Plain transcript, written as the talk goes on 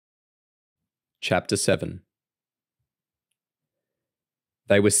Chapter 7.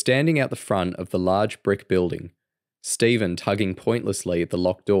 They were standing out the front of the large brick building, Stephen tugging pointlessly at the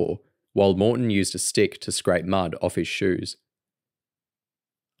locked door, while Morton used a stick to scrape mud off his shoes.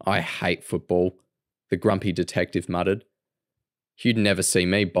 "I hate football," the grumpy detective muttered. "You'd never see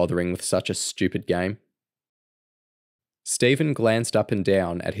me bothering with such a stupid game." Stephen glanced up and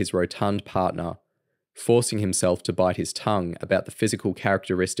down at his rotund partner, forcing himself to bite his tongue about the physical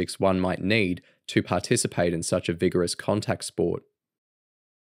characteristics one might need to participate in such a vigorous contact sport.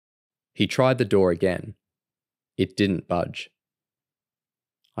 He tried the door again. It didn't budge.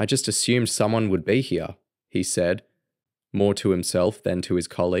 "I just assumed someone would be here," he said, more to himself than to his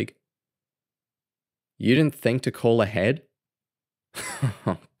colleague. "You didn't think to call ahead?"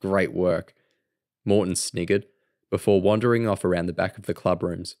 "Great work," Morton sniggered, before wandering off around the back of the club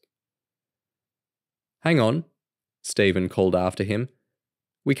rooms. "Hang on," Stephen called after him.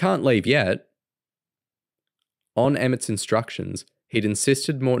 "We can't leave yet." On Emmett's instructions, he'd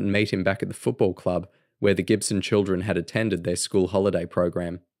insisted Morton meet him back at the football club where the Gibson children had attended their school holiday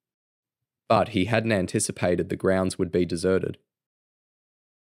program. But he hadn't anticipated the grounds would be deserted.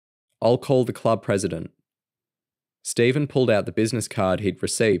 "I'll call the club president." Stephen pulled out the business card he'd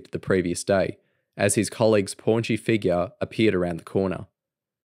received the previous day, as his colleague's paunchy figure appeared around the corner.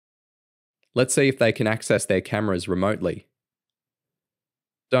 "Let's see if they can access their cameras remotely."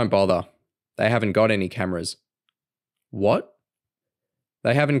 "Don't bother. They haven't got any cameras." "What?"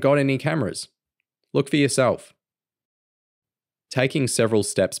 "They haven't got any cameras. Look for yourself." Taking several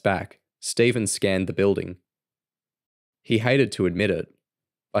steps back, Stephen scanned the building. He hated to admit it,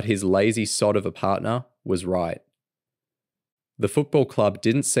 but his lazy sod of a partner was right. The football club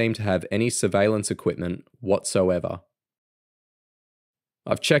didn't seem to have any surveillance equipment whatsoever.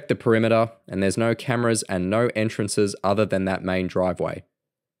 "I've checked the perimeter, and there's no cameras and no entrances other than that main driveway."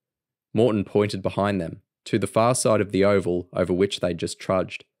 Morton pointed behind them, to the far side of the oval over which they'd just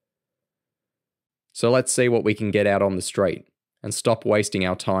trudged. "So let's see what we can get out on the street, and stop wasting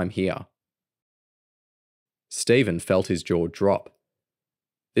our time here." Stephen felt his jaw drop.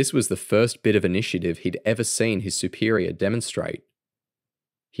 This was the first bit of initiative he'd ever seen his superior demonstrate.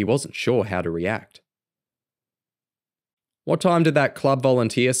 He wasn't sure how to react. "What time did that club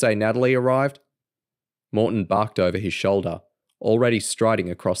volunteer say Natalie arrived?" Morton barked over his shoulder, already striding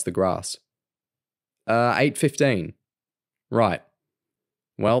across the grass. 8:15. "Right.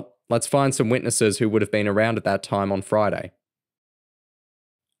 Well, let's find some witnesses who would have been around at that time on Friday."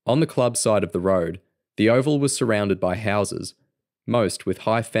 On the club side of the road, the oval was surrounded by houses, most with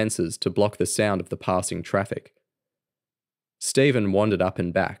high fences to block the sound of the passing traffic. Stephen wandered up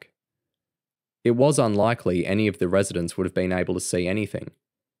and back. It was unlikely any of the residents would have been able to see anything,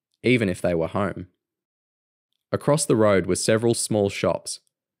 even if they were home. Across the road were several small shops,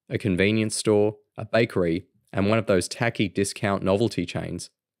 a convenience store, a bakery, and one of those tacky discount novelty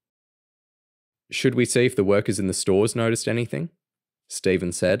chains. "Should we see if the workers in the stores noticed anything?"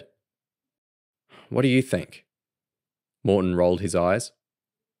 Stephen said. "What do you think?" Morton rolled his eyes.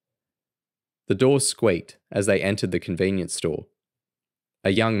 The door squeaked as they entered the convenience store. A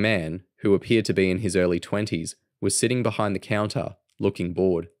young man, who appeared to be in his early 20s, was sitting behind the counter, looking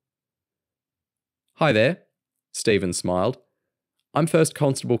bored. "Hi there," Stephen smiled. "I'm First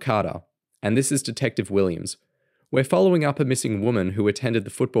Constable Carter, and this is Detective Williams. We're following up a missing woman who attended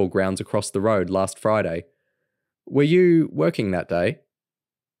the football grounds across the road last Friday. Were you working that day?"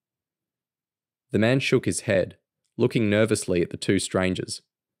 The man shook his head, looking nervously at the two strangers.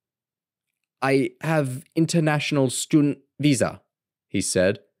 "I have international student visa," he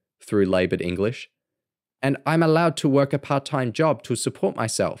said, through laboured English, "and I'm allowed to work a part-time job to support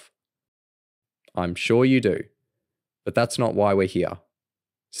myself." "I'm sure you do, but that's not why we're here."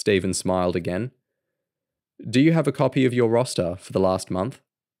 Stephen smiled again. "Do you have a copy of your roster for the last month?"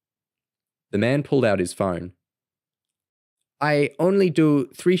 The man pulled out his phone. "I only do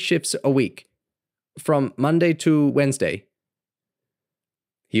 3 shifts a week, from Monday to Wednesday."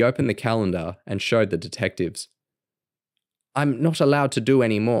 He opened the calendar and showed the detectives. "I'm not allowed to do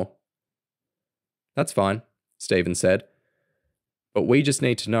any more." "That's fine," Stephen said. "But we just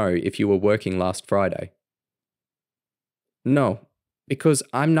need to know if you were working last Friday." "No, because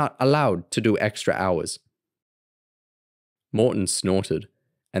I'm not allowed to do extra hours." Morton snorted,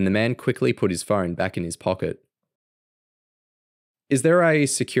 and the man quickly put his phone back in his pocket. "Is there a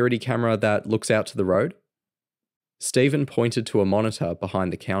security camera that looks out to the road?" Stephen pointed to a monitor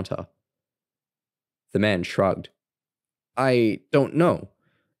behind the counter. The man shrugged. "I don't know.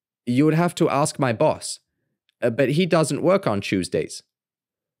 You would have to ask my boss, but he doesn't work on Tuesdays."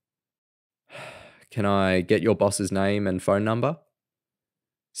 "Can I get your boss's name and phone number?"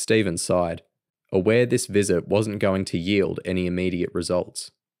 Stephen sighed. aware this visit wasn't going to yield any immediate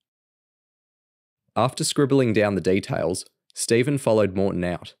results. After scribbling down the details, Stephen followed Morton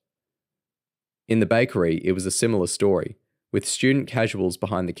out. In the bakery, it was a similar story, with student casuals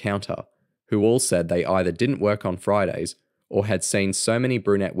behind the counter, who all said they either didn't work on Fridays or had seen so many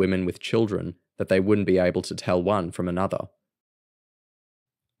brunette women with children that they wouldn't be able to tell one from another.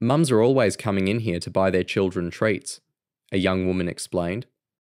 Mums are always coming in here to buy their children treats, a young woman explained.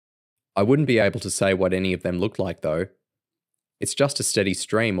 I wouldn't be able to say what any of them looked like though. It's just a steady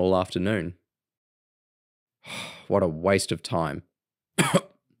stream all afternoon. What a waste of time.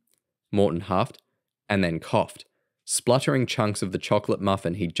 Morton huffed, and then coughed, spluttering chunks of the chocolate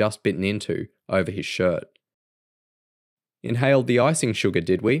muffin he'd just bitten into over his shirt. Inhaled the icing sugar,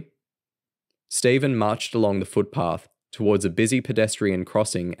 did we? Stephen marched along the footpath towards a busy pedestrian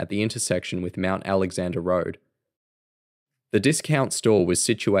crossing at the intersection with Mount Alexander Road. The discount store was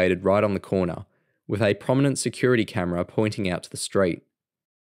situated right on the corner, with a prominent security camera pointing out to the street.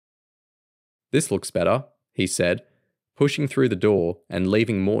 This looks better, he said, pushing through the door and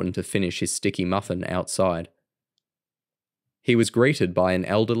leaving Morton to finish his sticky muffin outside. He was greeted by an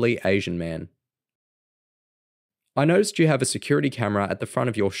elderly Asian man. I noticed you have a security camera at the front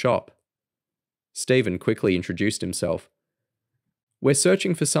of your shop. Stephen quickly introduced himself. We're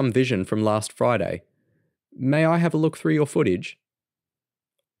searching for some vision from last Friday. May I have a look through your footage?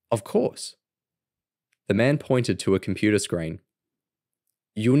 Of course. The man pointed to a computer screen.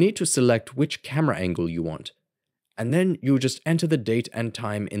 You need to select which camera angle you want, and then you just enter the date and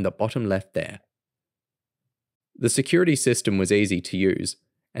time in the bottom left there. The security system was easy to use,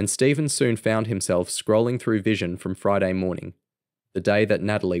 and Stephen soon found himself scrolling through vision from Friday morning, the day that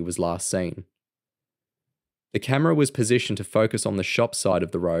Natalie was last seen. The camera was positioned to focus on the shop side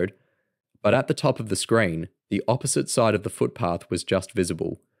of the road, but at the top of the screen, the opposite side of the footpath was just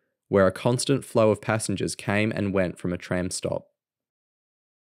visible, where a constant flow of passengers came and went from a tram stop.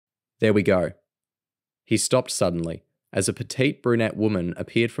 There we go. He stopped suddenly, as a petite brunette woman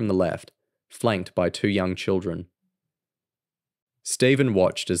appeared from the left, flanked by two young children. Stephen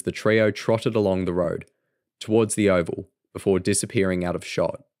watched as the trio trotted along the road, towards the oval, before disappearing out of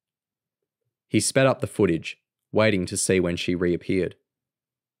shot. He sped up the footage, waiting to see when she reappeared.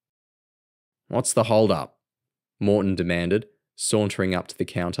 What's the hold-up? Morton demanded, sauntering up to the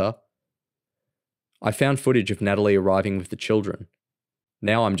counter. I found footage of Natalie arriving with the children.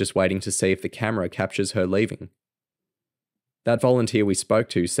 Now I'm just waiting to see if the camera captures her leaving. That volunteer we spoke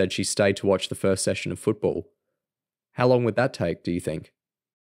to said she stayed to watch the first session of football. How long would that take, do you think?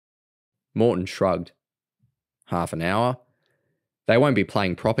 Morton shrugged. Half an hour? They won't be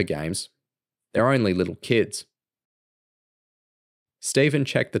playing proper games. They're only little kids. Stephen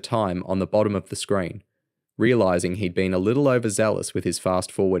checked the time on the bottom of the screen, realising he'd been a little overzealous with his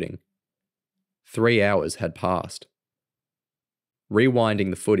fast forwarding. 3 hours had passed. Rewinding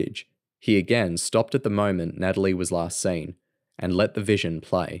the footage, he again stopped at the moment Natalie was last seen and let the vision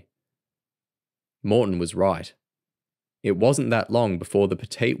play. Morton was right. It wasn't that long before the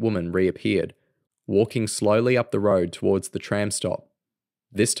petite woman reappeared, walking slowly up the road towards the tram stop,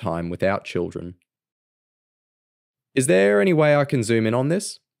 this time without children. Is there any way I can zoom in on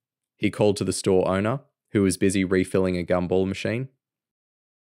this? He called to the store owner, who was busy refilling a gumball machine.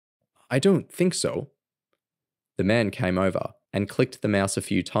 I don't think so. The man came over and clicked the mouse a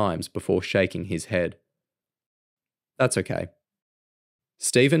few times before shaking his head. That's okay.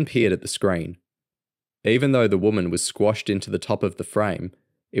 Stephen peered at the screen. Even though the woman was squashed into the top of the frame,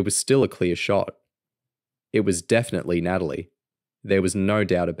 it was still a clear shot. It was definitely Natalie. There was no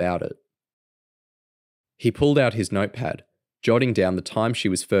doubt about it. He pulled out his notepad, jotting down the time she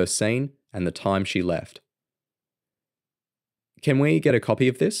was first seen and the time she left. Can we get a copy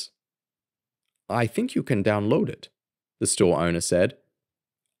of this? I think you can download it, the store owner said,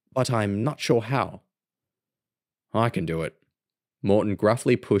 but I'm not sure how. I can do it. Morton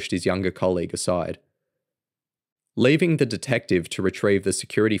gruffly pushed his younger colleague aside. Leaving the detective to retrieve the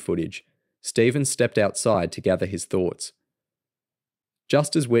security footage, Stephen stepped outside to gather his thoughts.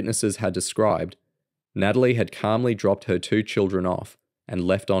 Just as witnesses had described, Natalie had calmly dropped her 2 children off and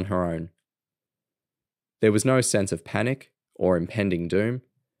left on her own. There was no sense of panic or impending doom.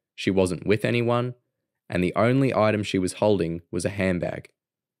 She wasn't with anyone, and the only item she was holding was a handbag.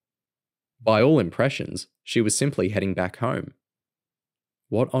 By all impressions, she was simply heading back home.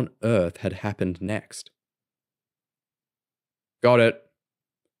 What on earth had happened next? Got it.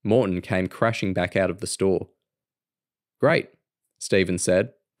 Morton came crashing back out of the store. Great, Stephen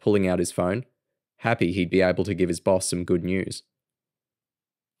said, pulling out his phone, happy he'd be able to give his boss some good news.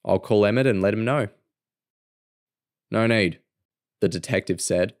 I'll call Emmett and let him know. No need, the detective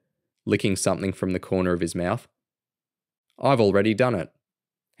said, licking something from the corner of his mouth. "I've already done it.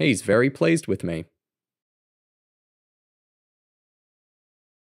 He's very pleased with me."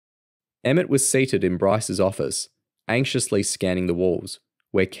 Emmett was seated in Bryce's office, anxiously scanning the walls,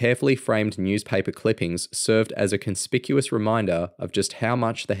 where carefully framed newspaper clippings served as a conspicuous reminder of just how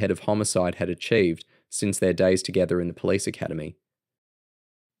much the head of homicide had achieved since their days together in the police academy.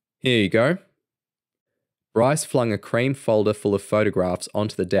 "Here you go." Bryce flung a cream folder full of photographs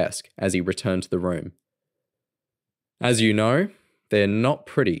onto the desk as he returned to the room. "As you know, they're not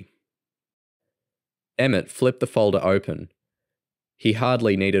pretty." Emmett flipped the folder open. He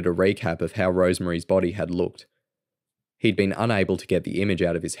hardly needed a recap of how Rosemary's body had looked. He'd been unable to get the image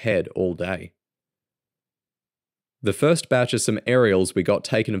out of his head all day. "The first batch of some aerials we got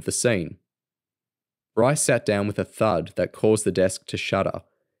taken of the scene." Bryce sat down with a thud that caused the desk to shudder,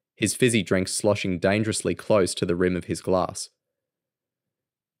 his fizzy drink sloshing dangerously close to the rim of his glass.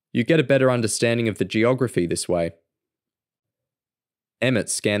 "You get a better understanding of the geography this way." Emmett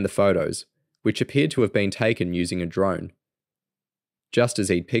scanned the photos, which appeared to have been taken using a drone. Just as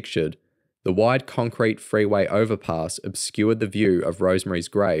he'd pictured, the wide concrete freeway overpass obscured the view of Rosemary's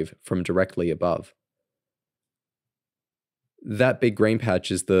grave from directly above. "That big green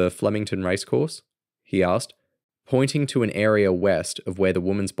patch is the Flemington Racecourse?" he asked, pointing to an area west of where the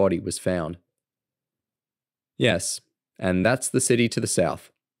woman's body was found. "Yes, and that's the city to the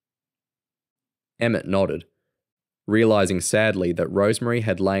south." Emmett nodded, realizing sadly that Rosemary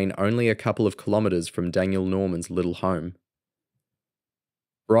had lain only a couple of kilometers from Daniel Norman's little home.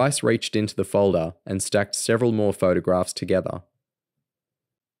 Bryce reached into the folder and stacked several more photographs together.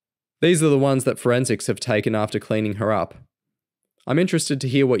 "These are the ones that forensics have taken after cleaning her up. I'm interested to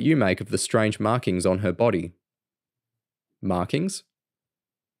hear what you make of the strange markings on her body." "Markings?"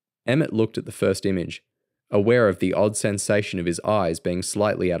 Emmett looked at the first image, aware of the odd sensation of his eyes being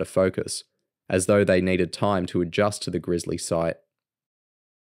slightly out of focus, as though they needed time to adjust to the grisly sight.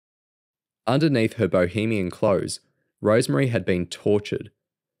 Underneath her bohemian clothes, Rosemary had been tortured,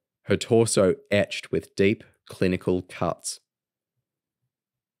 her torso etched with deep, clinical cuts.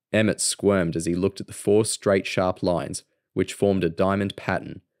 Emmett squirmed as he looked at the 4 straight sharp lines which formed a diamond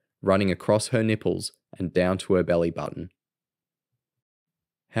pattern running across her nipples and down to her belly button.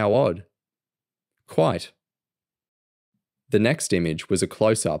 How odd. Quite. The next image was a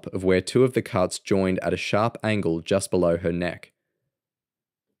close-up of where 2 of the cuts joined at a sharp angle just below her neck.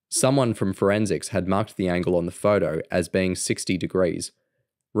 Someone from forensics had marked the angle on the photo as being 60 degrees,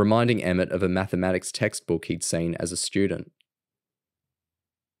 reminding Emmett of a mathematics textbook he'd seen as a student.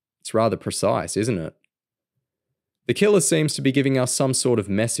 It's rather precise, isn't it? The killer seems to be giving us some sort of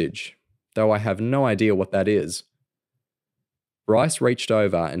message, though I have no idea what that is. Bryce reached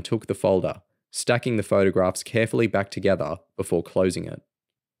over and took the folder, stacking the photographs carefully back together before closing it.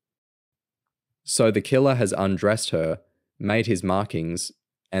 "So the killer has undressed her, made his markings,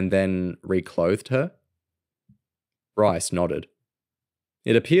 and then reclothed her?" Bryce nodded.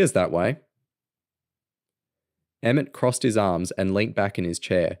 "It appears that way." Emmett crossed his arms and leant back in his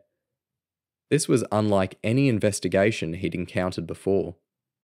chair. This was unlike any investigation he'd encountered before.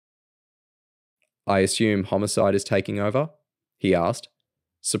 "I assume homicide is taking over?" he asked,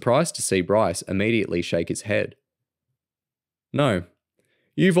 surprised to see Bryce immediately shake his head. "No.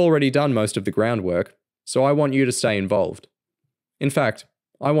 You've already done most of the groundwork, so I want you to stay involved. In fact,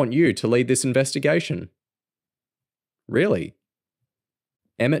 I want you to lead this investigation." "Really?"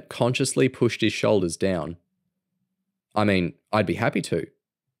 Emmett consciously pushed his shoulders down. "I mean, I'd be happy to."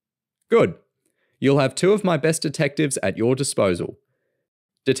 "Good. You'll have 2 of my best detectives at your disposal.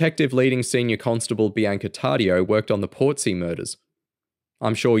 Detective leading Senior Constable Bianca Tardio worked on the Portsea murders.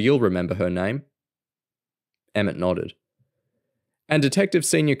 I'm sure you'll remember her name." Emmett nodded. "And Detective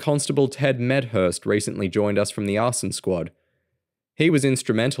Senior Constable Ted Medhurst recently joined us from the arson squad. He was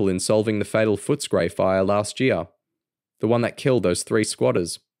instrumental in solving the fatal Footscray fire last year, the one that killed those 3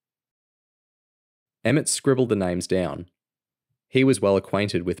 squatters." Emmett scribbled the names down. He was well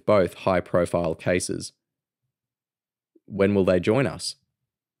acquainted with both high-profile cases. "When will they join us?"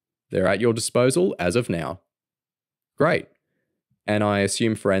 "They're at your disposal as of now." "Great. And I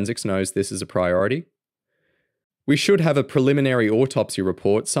assume forensics knows this is a priority?" "We should have a preliminary autopsy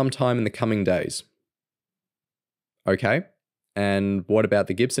report sometime in the coming days." "Okay. And what about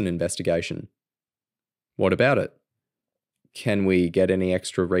the Gibson investigation?" "What about it?" "Can we get any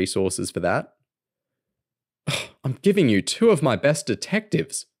extra resources for that?" "I'm giving you 2 of my best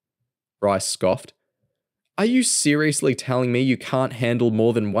detectives," Bryce scoffed. "Are you seriously telling me you can't handle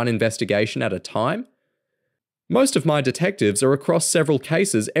more than 1 investigation at a time? Most of my detectives are across several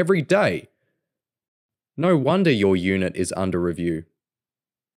cases every day. No wonder your unit is under review."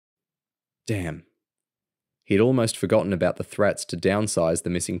 Damn. He'd almost forgotten about the threats to downsize the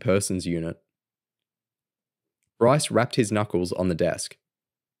missing persons unit. Bryce rapped his knuckles on the desk.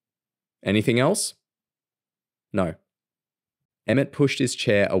 Anything else? No. Emmett pushed his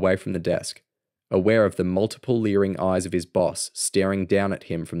chair away from the desk, aware of the multiple leering eyes of his boss staring down at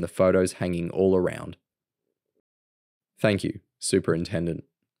him from the photos hanging all around. Thank you, Superintendent.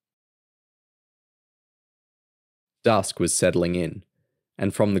 Dusk was settling in,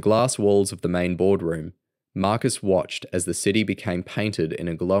 and from the glass walls of the main boardroom, Marcus watched as the city became painted in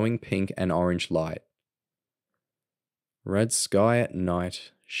a glowing pink and orange light. Red sky at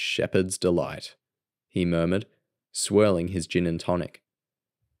night, shepherd's delight, he murmured, swirling his gin and tonic.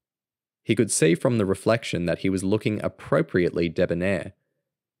 He could see from the reflection that he was looking appropriately debonair,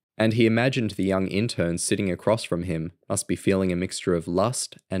 and he imagined the young intern sitting across from him must be feeling a mixture of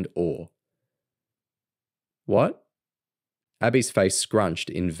lust and awe. What? Abby's face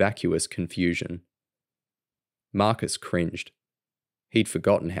scrunched in vacuous confusion. Marcus cringed. He'd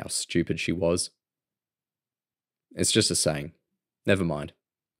forgotten how stupid she was. It's just a saying. Never mind.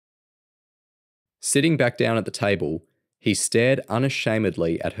 Sitting back down at the table, he stared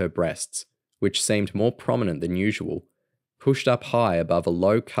unashamedly at her breasts, which seemed more prominent than usual, pushed up high above a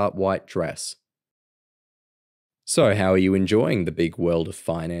low-cut white dress. So how are you enjoying the big world of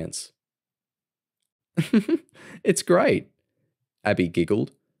finance? It's great, Abby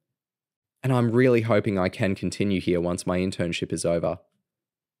giggled. And I'm really hoping I can continue here once my internship is over.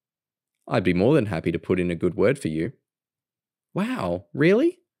 I'd be more than happy to put in a good word for you. Wow,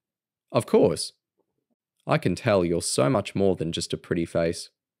 really? Of course. I can tell you're so much more than just a pretty face.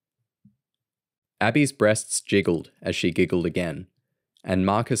 Abby's breasts jiggled as she giggled again, and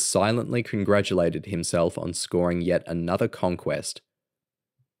Marcus silently congratulated himself on scoring yet another conquest.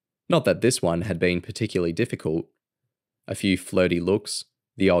 Not that this one had been particularly difficult. A few flirty looks,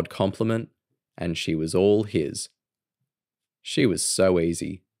 the odd compliment, and she was all his. She was so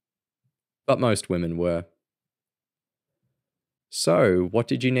easy. But most women were. So, what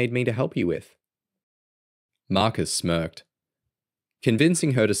did you need me to help you with? Marcus smirked.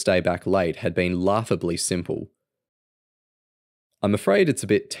 Convincing her to stay back late had been laughably simple. I'm afraid it's a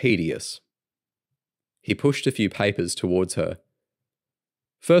bit tedious. He pushed a few papers towards her.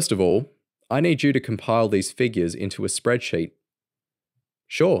 First of all, I need you to compile these figures into a spreadsheet.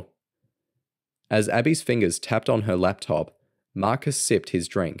 Sure. As Abby's fingers tapped on her laptop, Marcus sipped his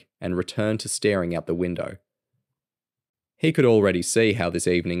drink and returned to staring out the window. He could already see how this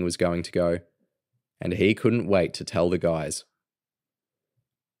evening was going to go, and he couldn't wait to tell the guys.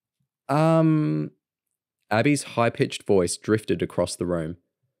 Abby's high-pitched voice drifted across the room.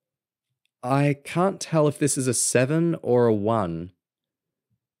 I can't tell if this is a 7 or a 1.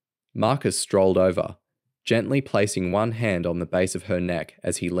 Marcus strolled over, gently placing one hand on the base of her neck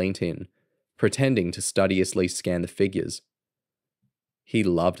as he leant in, pretending to studiously scan the figures. He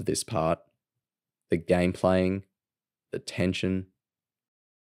loved this part. The game playing, the tension.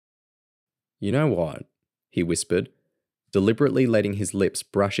 You know what? He whispered, deliberately letting his lips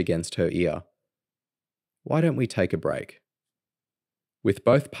brush against her ear. Why don't we take a break? With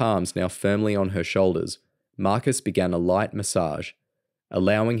both palms now firmly on her shoulders, Marcus began a light massage,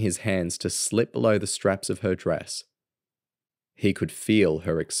 allowing his hands to slip below the straps of her dress. He could feel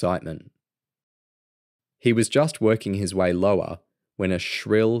her excitement. He was just working his way lower when a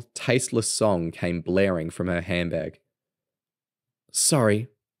shrill, tasteless song came blaring from her handbag. Sorry.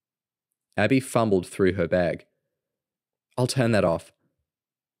 Abby fumbled through her bag. I'll turn that off.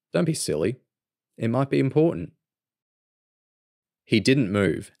 Don't be silly. It might be important. He didn't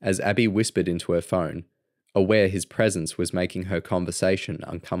move as Abby whispered into her phone, aware his presence was making her conversation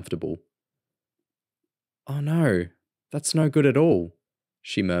uncomfortable. Oh no, that's no good at all,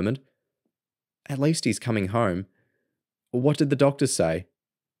 she murmured. At least he's coming home. What did the doctor say?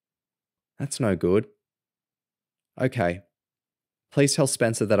 That's no good. Okay. Please tell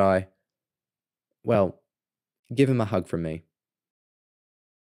Spencer that well, give him a hug from me.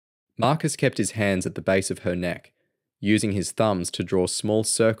 Marcus kept his hands at the base of her neck, using his thumbs to draw small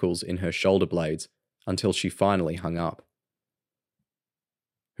circles in her shoulder blades until she finally hung up.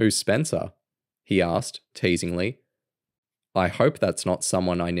 Who's Spencer? He asked, teasingly. I hope that's not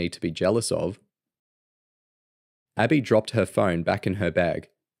someone I need to be jealous of. Abby dropped her phone back in her bag,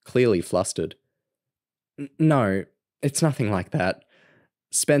 clearly flustered. No, it's nothing like that.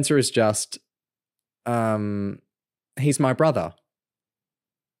 Spencer is just... he's my brother.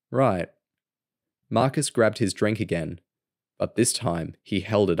 Right. Marcus grabbed his drink again, but this time he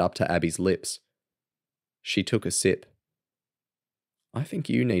held it up to Abby's lips. She took a sip. I think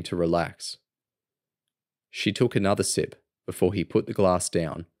you need to relax. She took another sip before he put the glass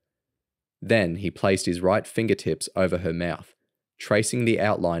down. Then he placed his right fingertips over her mouth, tracing the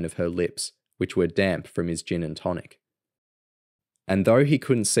outline of her lips, which were damp from his gin and tonic. And though he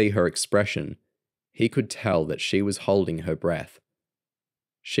couldn't see her expression, he could tell that she was holding her breath.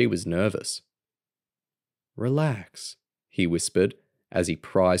 She was nervous. "Relax," he whispered as he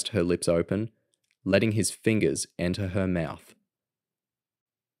prized her lips open, letting his fingers enter her mouth.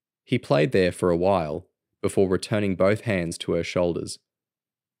 He played there for a while before returning both hands to her shoulders.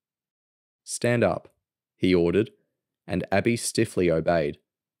 "Stand up," he ordered, and Abby stiffly obeyed,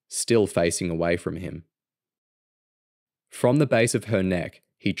 still facing away from him. From the base of her neck,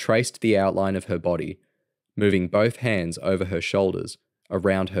 he traced the outline of her body, moving both hands over her shoulders,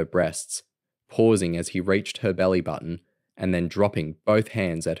 around her breasts, pausing as he reached her belly button and then dropping both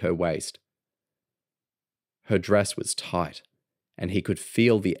hands at her waist. Her dress was tight, and he could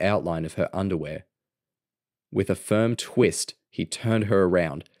feel the outline of her underwear. With a firm twist, he turned her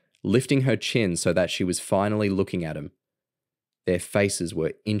around, lifting her chin so that she was finally looking at him. Their faces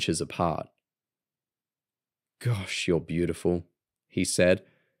were inches apart. "Gosh, you're beautiful," he said,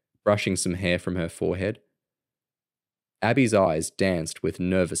 brushing some hair from her forehead. Abby's eyes danced with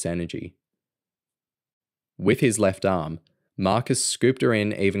nervous energy. With his left arm, Marcus scooped her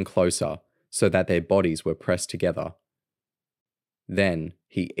in even closer so that their bodies were pressed together. Then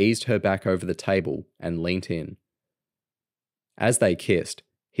he eased her back over the table and leant in. As they kissed,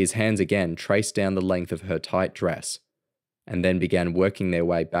 his hands again traced down the length of her tight dress, and then began working their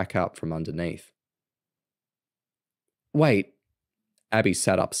way back up from underneath. "Wait," Abby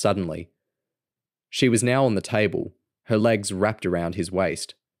sat up suddenly. She was now on the table, her legs wrapped around his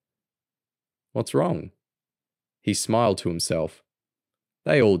waist. "What's wrong?" He smiled to himself.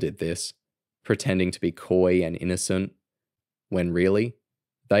 They all did this, pretending to be coy and innocent, when really,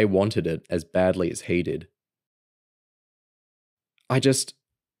 they wanted it as badly as he did.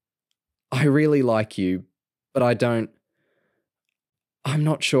 I really like you, but I'm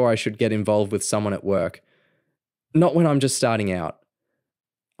not sure I should get involved with someone at work. Not when I'm just starting out.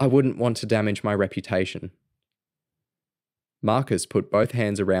 I wouldn't want to damage my reputation." Marcus put both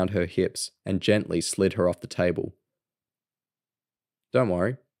hands around her hips and gently slid her off the table. "Don't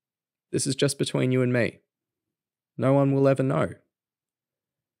worry. This is just between you and me. No one will ever know."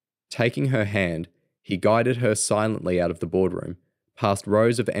 Taking her hand, he guided her silently out of the boardroom, past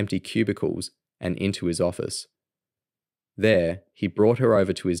rows of empty cubicles and into his office. There, he brought her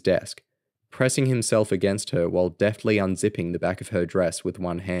over to his desk, pressing himself against her while deftly unzipping the back of her dress with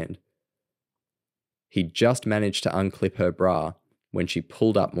one hand. He just managed to unclip her bra when she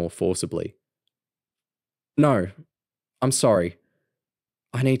pulled up more forcibly. "No, I'm sorry.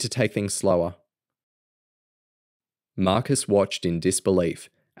 I need to take things slower." Marcus watched in disbelief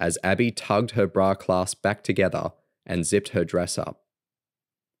as Abby tugged her bra clasp back together and zipped her dress up.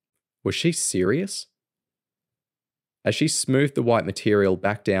 Was she serious? As she smoothed the white material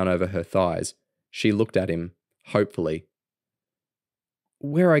back down over her thighs, she looked at him, hopefully.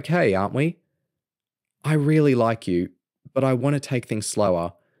 "We're okay, aren't we? I really like you, but I want to take things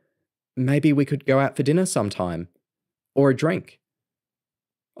slower. Maybe we could go out for dinner sometime. Or a drink."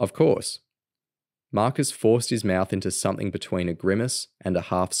 "Of course." Marcus forced his mouth into something between a grimace and a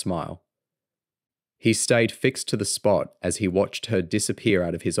half smile. He stayed fixed to the spot as he watched her disappear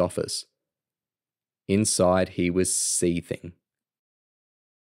out of his office. Inside, he was seething.